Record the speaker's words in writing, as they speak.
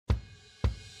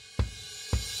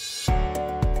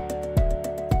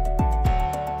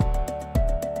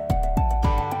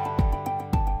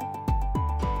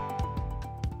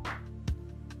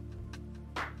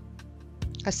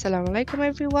Assalamualaikum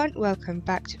everyone, welcome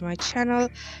back to my channel.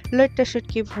 Loitta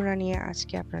Shutki Bhuna niye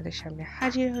ajke apnader samne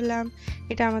hajir holam.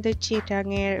 Eta amader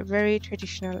Chittagong er very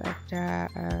traditional ekta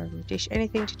dish,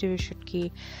 anything to do with shutki,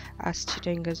 as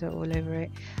Chittagongers are all over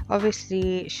it. Obviously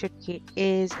shutki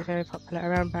is very popular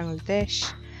around Bangladesh,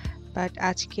 but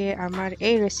ajke amar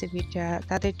ei recipe ta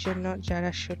tader jonno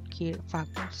jara shutkir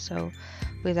pagol. So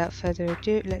without further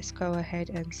ado, let's go ahead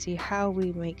and see how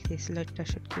we make this Loitta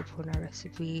Shutki Bhuna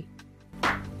recipe.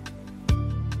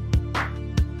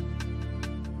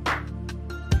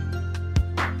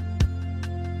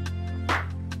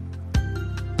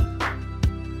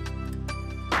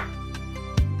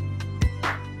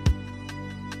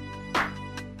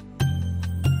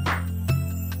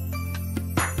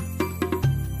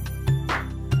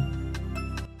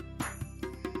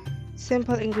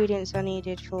 Simple ingredients are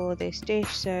needed for this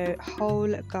dish, so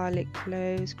whole garlic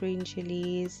cloves, green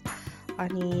chilies,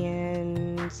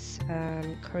 onions,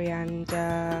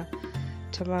 coriander,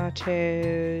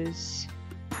 tomatoes,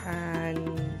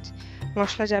 and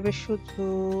মশলা যাবে শুধু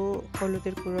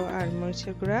হলুদের গুঁড়ো আর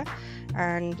মরিচের গুঁড়া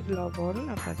and লবণ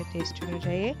আপনাদের test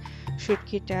অনুযায়ী।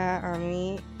 শুটকিটা আমি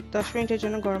 10 মিনিটের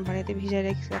জন্য গরম পানিতে ভিজিয়ে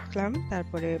রাখলাম,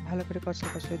 তারপরে ভালো করে কচলে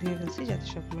কচলে ধুয়ে ফেলছি যাতে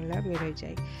সব ময়লা বের হয়ে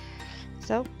যায়।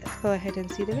 So let's go ahead and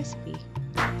see the recipe.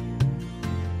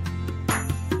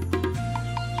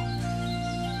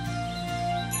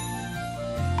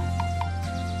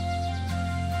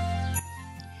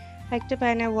 একটা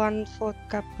প্যানে 1/4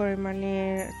 কাপ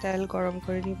পরিমাণের তেল গরম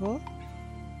করে নিব।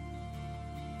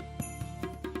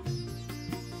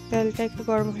 তেলটা একটু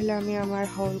গরম হলে আমি আমার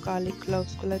হোল গার্লিক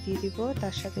ক্লোভস গুলো দিয়ে দিব,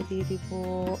 তার সাথে দিয়ে দিব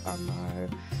আমার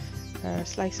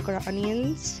স্লাইস করা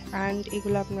অনিয়ন্স, এন্ড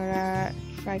এগুলো আপনারা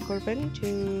ফ্রাই করবেন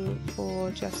for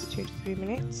just 2 to 3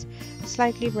 minutes.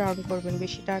 Slightly brown করবেন,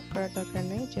 বেশি ডার্ক করার দরকার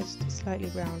নেই, just slightly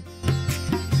brown.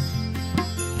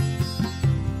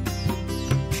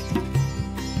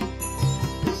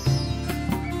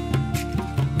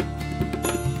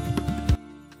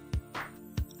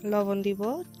 লবণ দিব,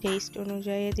 টেস্ট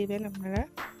অনুযায়ী দিবেন আপনারা।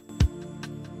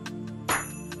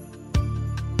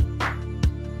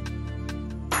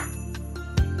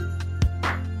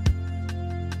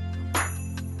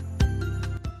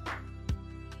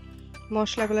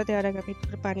 মশলাগুলো দেওয়ার আগে আমি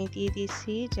একটু পানি দিয়ে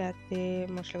দিয়েছি যাতে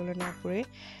মশলাগুলো না পুড়ে।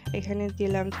 এখানে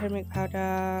দিলাম turmeric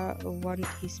powder 1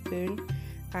 teaspoon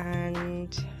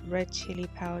and red chili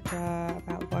powder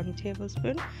about 1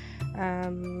 tablespoon.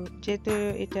 যেহেতু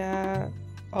এটা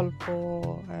অল্প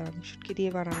শুটকি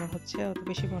দিয়ে বানানো হচ্ছে, অত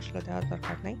বেশি মশলা দেওয়ার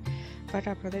দরকার নাই, বাট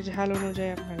আপনাদের ঝাল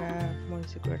অনুযায়ী আপনারা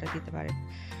মরিচের গুঁড়োটা দিতে পারেন।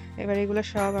 এবার এগুলো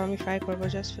সব আমি ফ্রাই করবো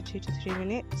just for 2 to 3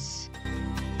 minutes.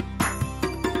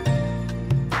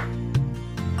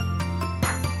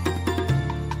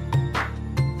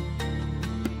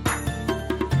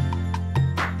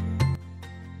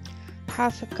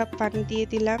 Half cup পানি দিয়ে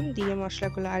দিলাম, দিয়ে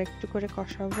মশলাগুলো আরেকটু করে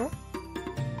কষাবো।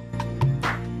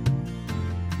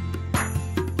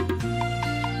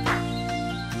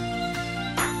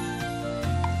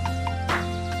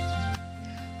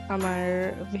 আমার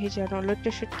ভেজানো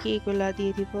লইট্টা শুটকি এগুলা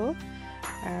দিয়ে দিব,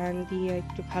 দিয়ে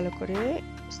একটু ভালো করে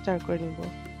স্টার করে নিব।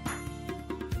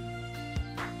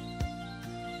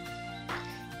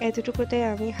 এতটুকুতে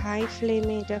আমি হাই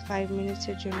ফ্লেমে এটা 5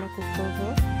 মিনিটের জন্য কুক করব।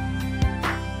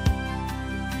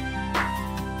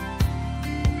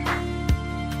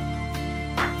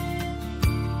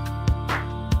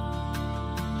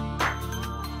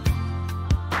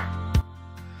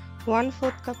 ওয়ান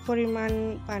 1/4 কাপ পরিমাণ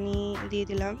পানি দিয়ে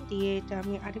দিলাম, দিয়ে এটা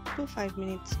আমি আরেকটু 5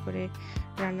 মিনিটস করে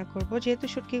রান্না করব। যেহেতু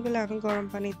শুটকিগুলো আমি গরম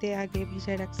পানিতে আগে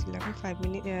ভিজিয়ে রাখছিলাম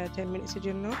 10 মিনিটসের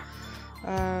জন্য,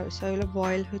 সো এগুলো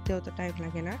বয়েল হতে অত টাইম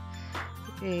লাগে না,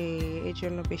 এই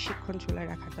জন্য বেশিক্ষণ চুলায়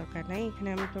রাখার দরকার নাই। এখানে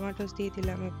আমি টমেটোস দিয়ে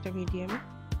দিলাম একটা মিডিয়াম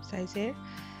সাইজের,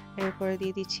 এরপরে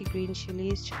দিয়ে দিচ্ছি গ্রিন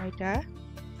চিলিজ 6টা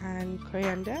অ্যান্ড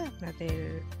কোরিয়ান্ডার আপনাদের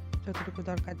যতটুকু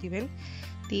দরকার দিবেন,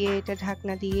 দিয়ে এটা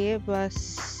ঢাকনা দিয়ে বাস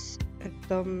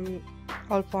একদম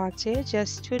অল্প আঁচে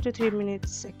জাস্ট 2 to 3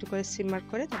 মিনিটস একটু করে সিমার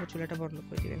করে তারপর চুলাটা বন্ধ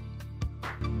করে দিবেন।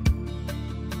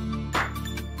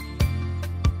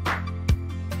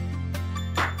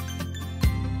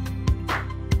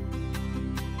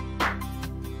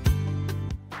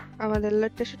 আমাদের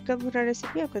লইট্টা শুটকি ভুনা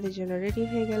রেসিপি আপনাদের জন্য রেডি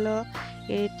হয়ে গেল।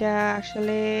 এটা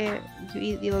আসলে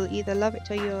you'll either love it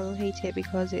or you'll hate it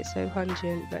because it's so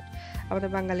pungent, but আমাদের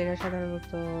বাঙালিরা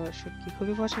সাধারণত শুটকি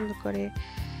খুবই পছন্দ করে।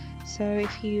 So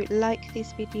if you like this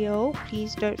video,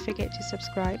 please don't forget to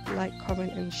subscribe, like,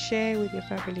 comment and share with your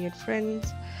family and friends.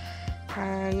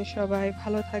 And সবাই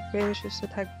ভালো থাকবেন, সুস্থ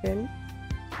থাকবেন,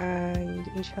 and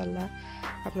ইনশাআল্লাহ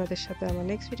আপনাদের সাথে আমার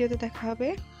নেক্সট ভিডিওতে দেখা হবে।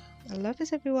 I love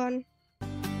this everyone.